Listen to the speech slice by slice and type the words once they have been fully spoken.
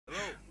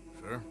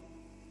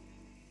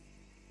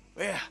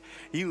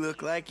You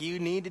look like you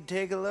need to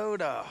take a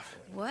load off.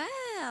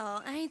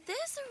 Well, ain't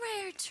this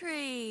a rare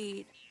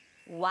treat?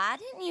 Why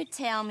didn't you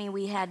tell me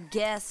we had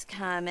guests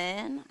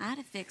coming? I'd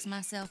have fixed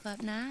myself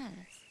up nice.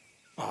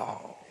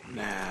 Oh,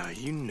 now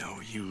you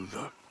know you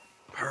look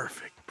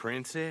perfect,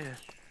 princess.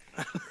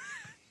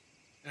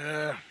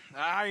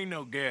 I ain't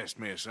no guest,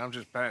 miss. I'm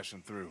just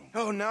passing through.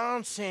 Oh,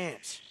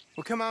 nonsense.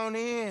 Well, come on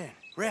in.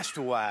 Rest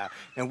a while.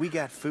 And we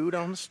got food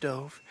on the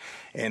stove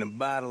and a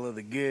bottle of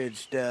the good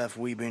stuff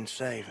we've been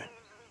saving.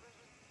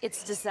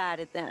 It's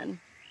decided then.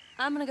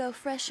 I'm gonna go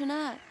freshen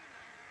up.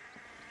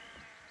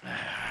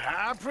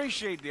 I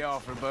appreciate the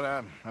offer, but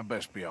I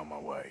best be on my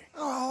way.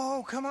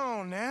 Oh, come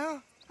on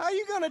now. How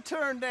you gonna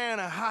turn down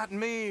a hot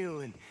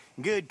meal and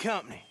good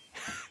company?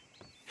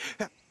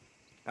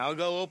 I'll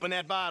go open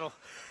that bottle.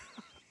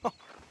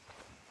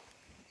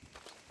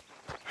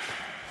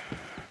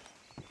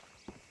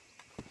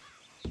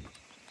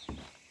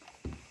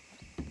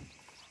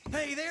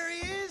 Hey, there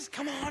he is.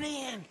 Come on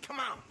in. Come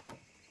on.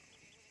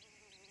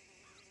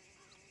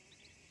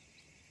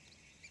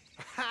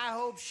 I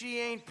hope she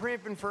ain't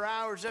primping for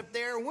hours up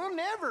there. We'll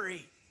never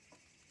eat.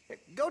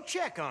 Go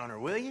check on her,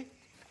 will you?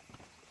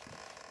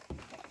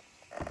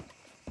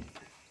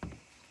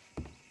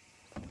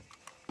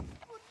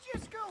 Well,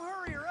 just go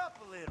hurry her up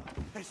a little.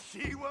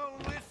 She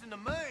won't listen to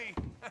me.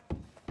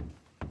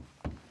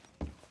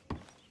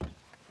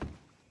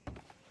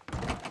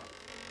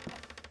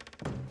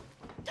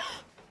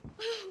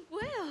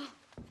 Well,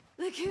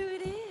 look who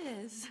it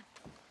is.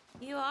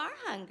 You are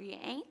hungry,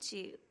 ain't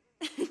you?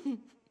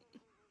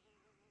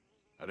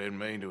 I didn't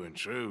mean to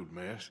intrude,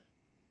 miss.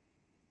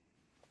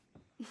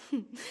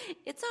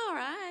 It's all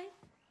right.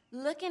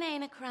 Looking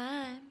ain't a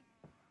crime.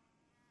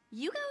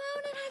 You go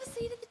on and have a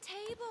seat at the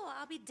table.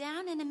 I'll be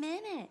down in a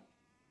minute.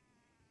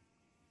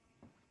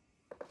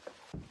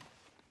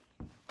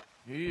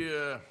 He,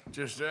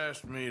 just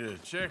asked me to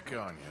check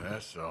on you,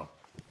 that's all.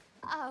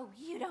 Oh,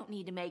 you don't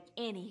need to make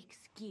any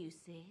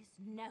excuses.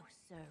 No,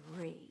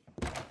 sirree.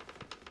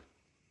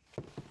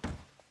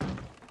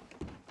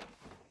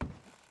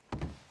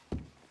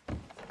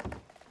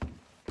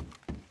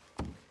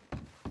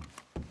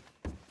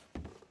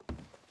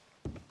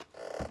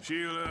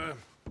 She'll,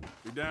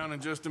 be down in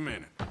just a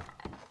minute.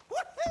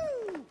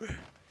 Woohoo!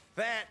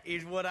 That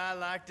is what I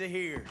like to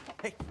hear.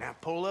 Hey, now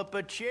pull up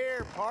a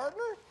chair,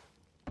 partner.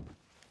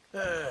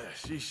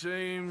 She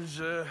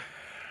seems,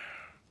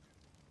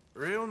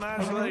 real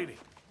nice lady.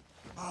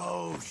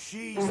 Oh,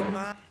 she's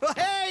mine.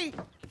 Hey!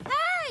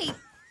 Hey!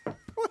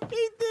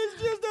 Ain't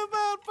this just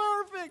about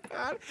perfect?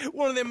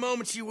 One of them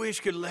moments you wish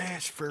could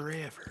last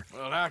forever.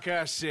 Well, like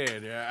I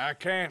said, I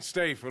can't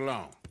stay for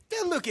long.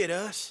 Now look at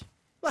us,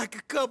 like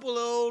a couple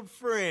of old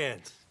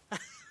friends.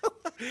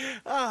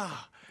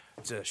 Ah,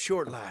 it's a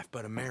short life,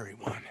 but a merry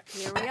one.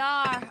 Here we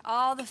are,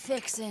 all the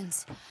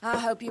fixins'. I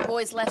hope you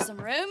boys left some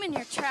room in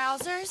your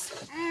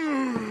trousers.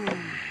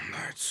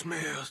 That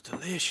smells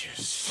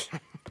delicious.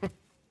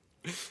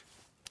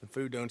 The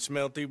food don't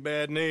smell too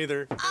bad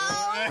neither.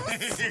 Oh,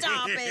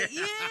 stop it,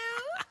 you!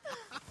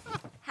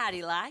 How do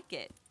you like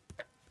it?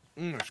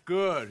 It's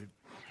good.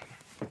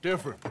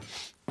 Different.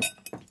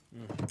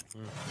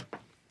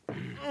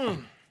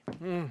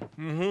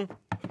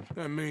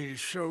 That meat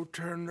is so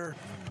tender.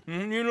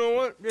 You know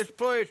what? This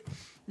place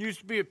used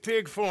to be a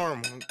pig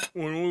farm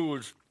when we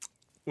was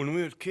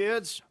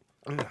kids.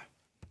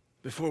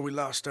 Before we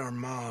lost our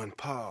ma and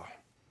pa.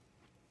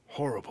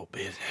 Horrible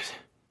business.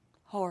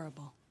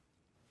 Horrible.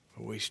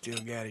 But we still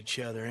got each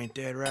other, ain't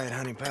that right,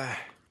 honey pie?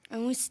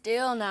 And we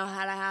still know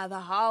how to have a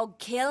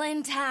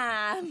hog-killing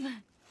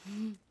time.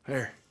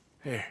 Here,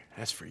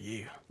 that's for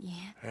you.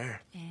 Yeah.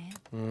 There. Yeah.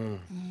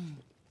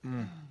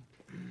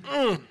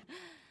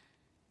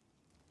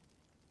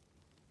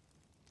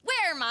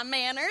 Where are my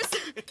manners?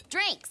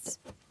 Drinks.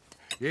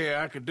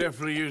 Yeah, I could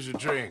definitely use a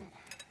drink.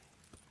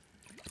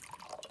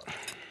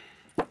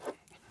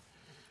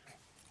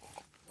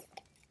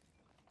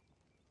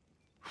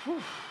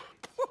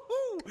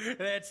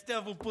 That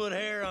stuff will put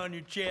hair on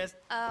your chest.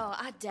 Oh,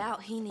 I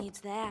doubt he needs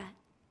that.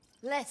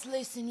 Let's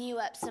loosen you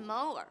up some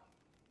more.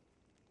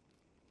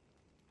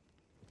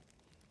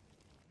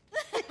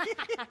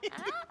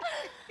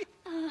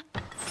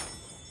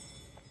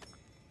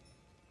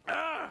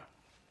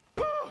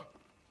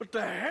 What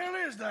the hell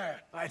is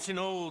that? It's an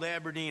old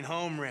Aberdeen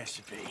home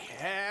recipe.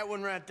 That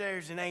one right there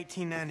is in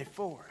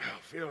 1894.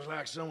 Feels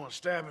like someone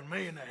stabbing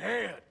me in the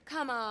head.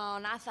 Come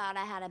on, I thought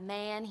I had a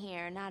man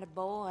here, not a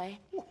boy.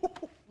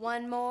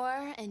 One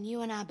more, and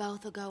you and I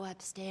both will go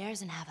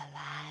upstairs and have a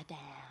lie down.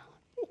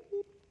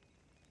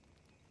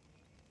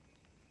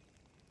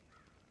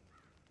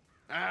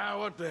 Ah,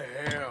 what the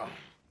hell?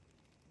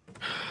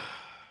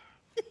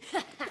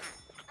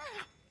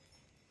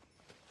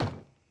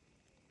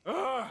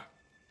 Oh,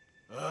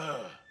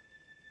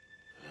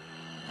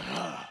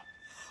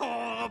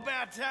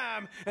 about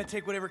time.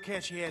 Take whatever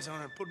cat she has on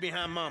her and put it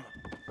behind Mama.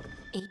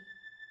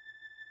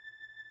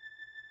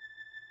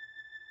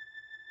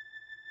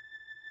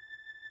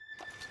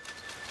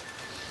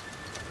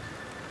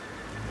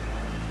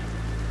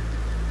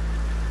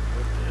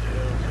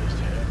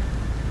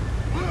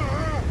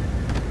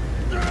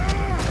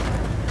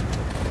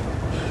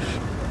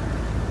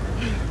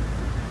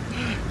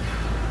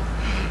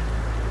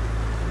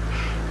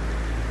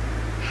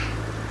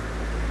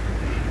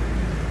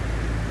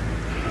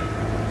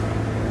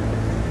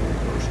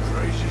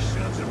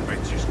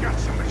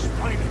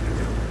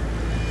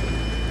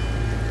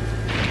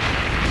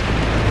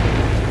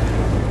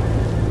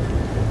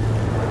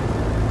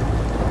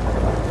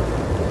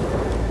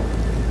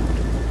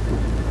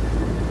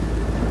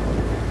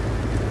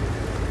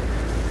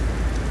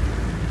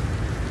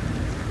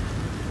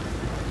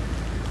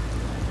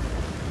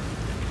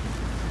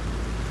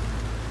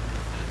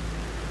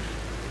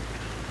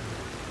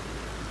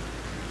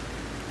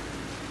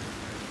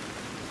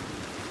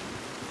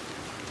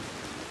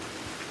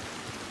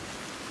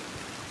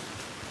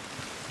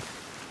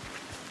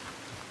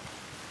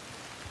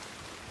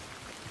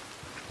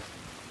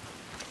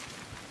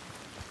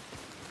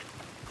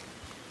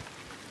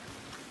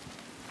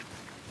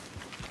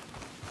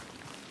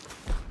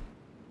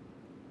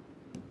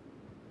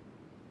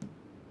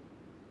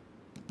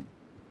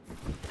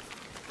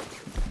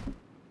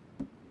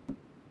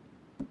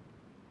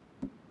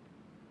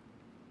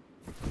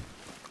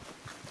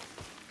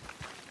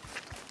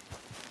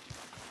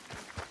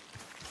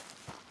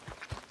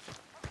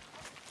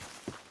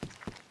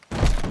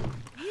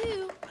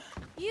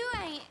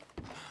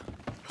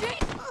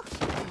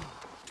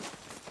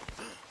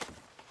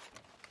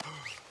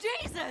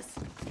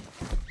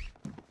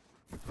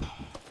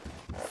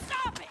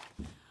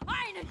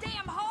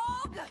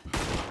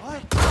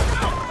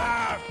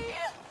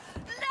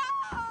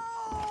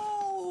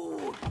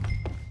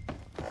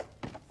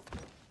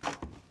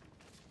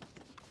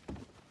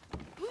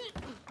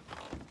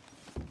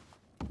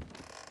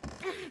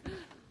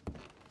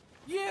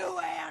 You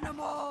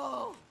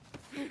animal!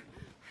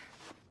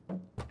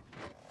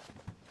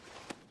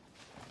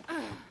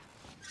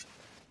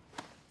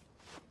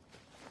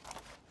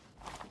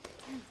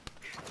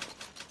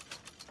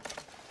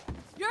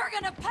 You're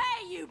gonna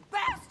pay, you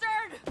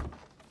bastard!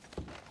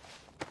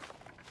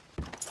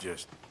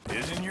 Just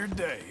isn't your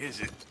day, is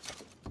it?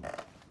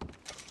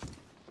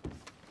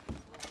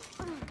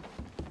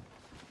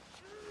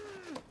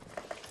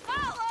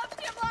 I loved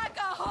him like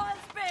a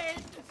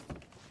husband!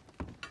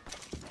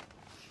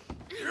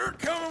 You're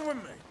coming with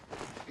me.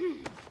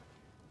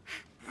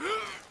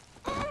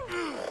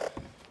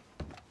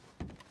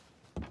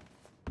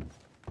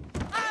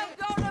 I'm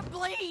gonna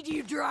bleed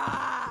you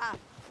dry!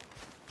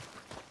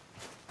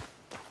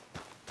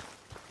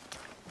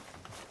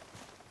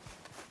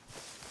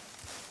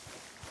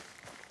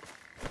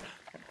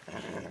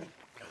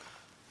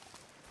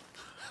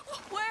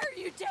 Where are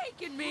you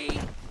taking me?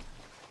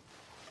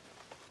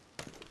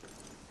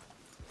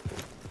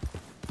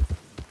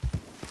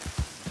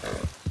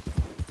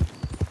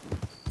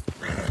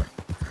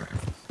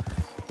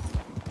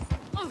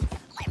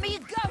 Let me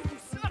go, you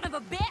son of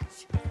a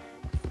bitch!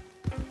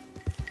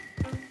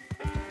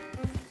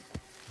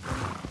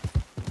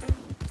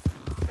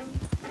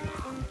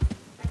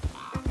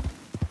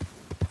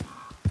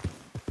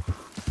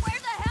 Where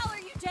the hell are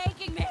you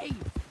taking me?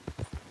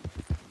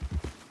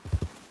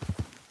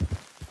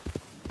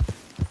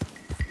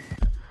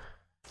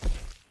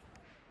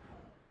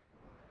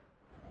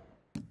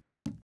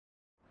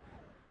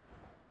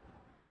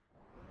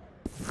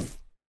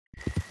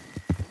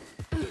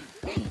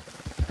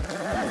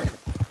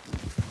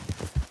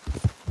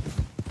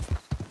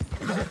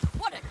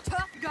 What a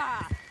tough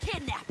guy!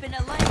 Kidnapping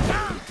a lady!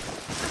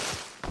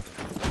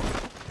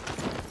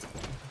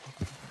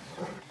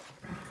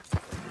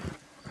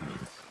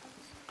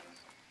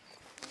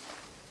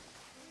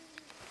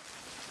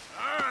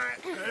 All right,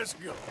 let's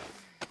go.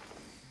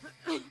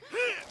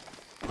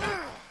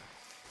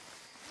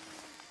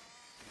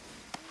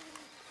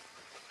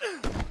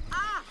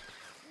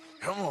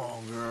 Come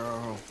on,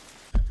 girl.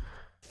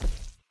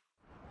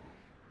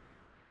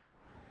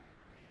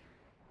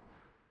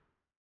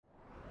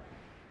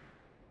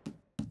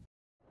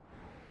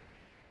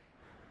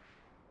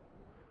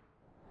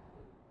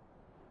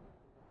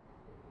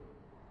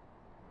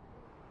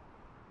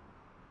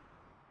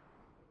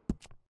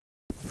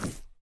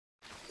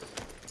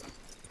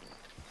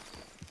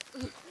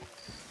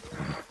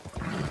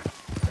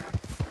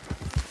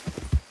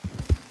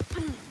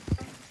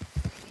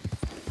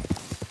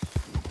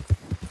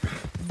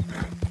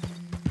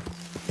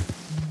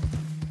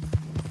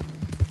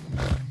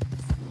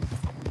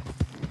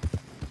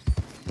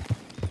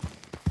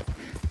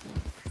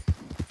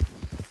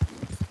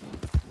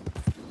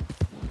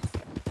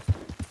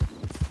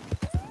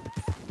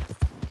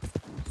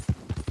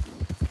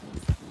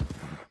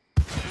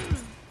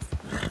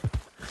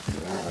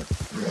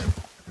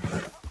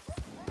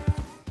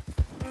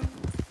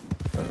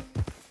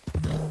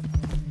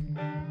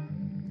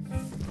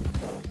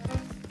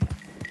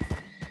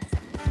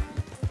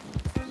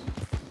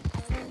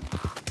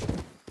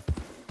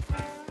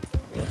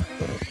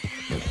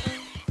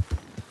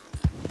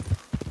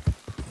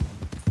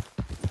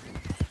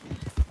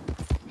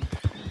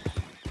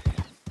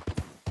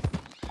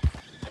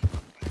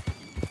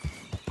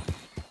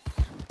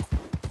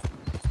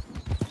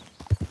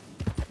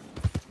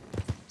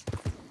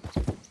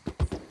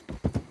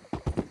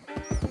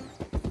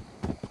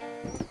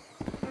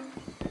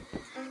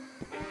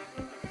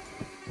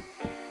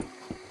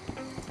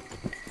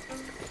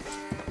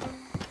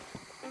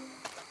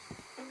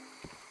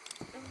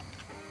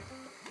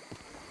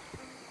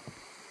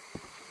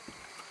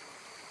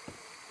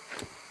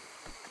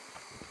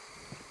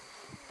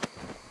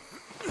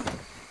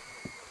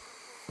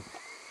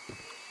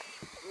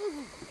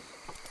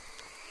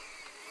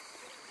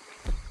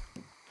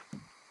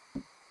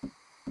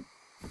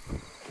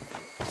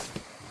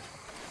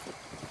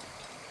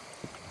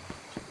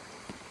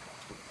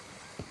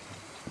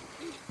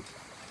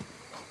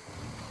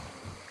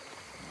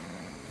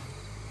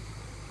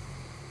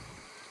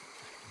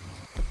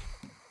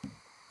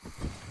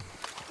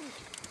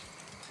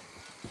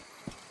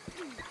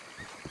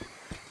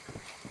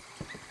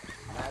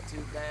 Not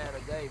too bad a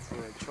day for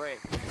a trek.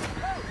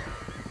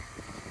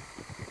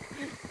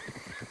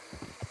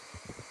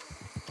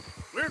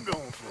 We're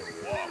going for a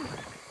walk.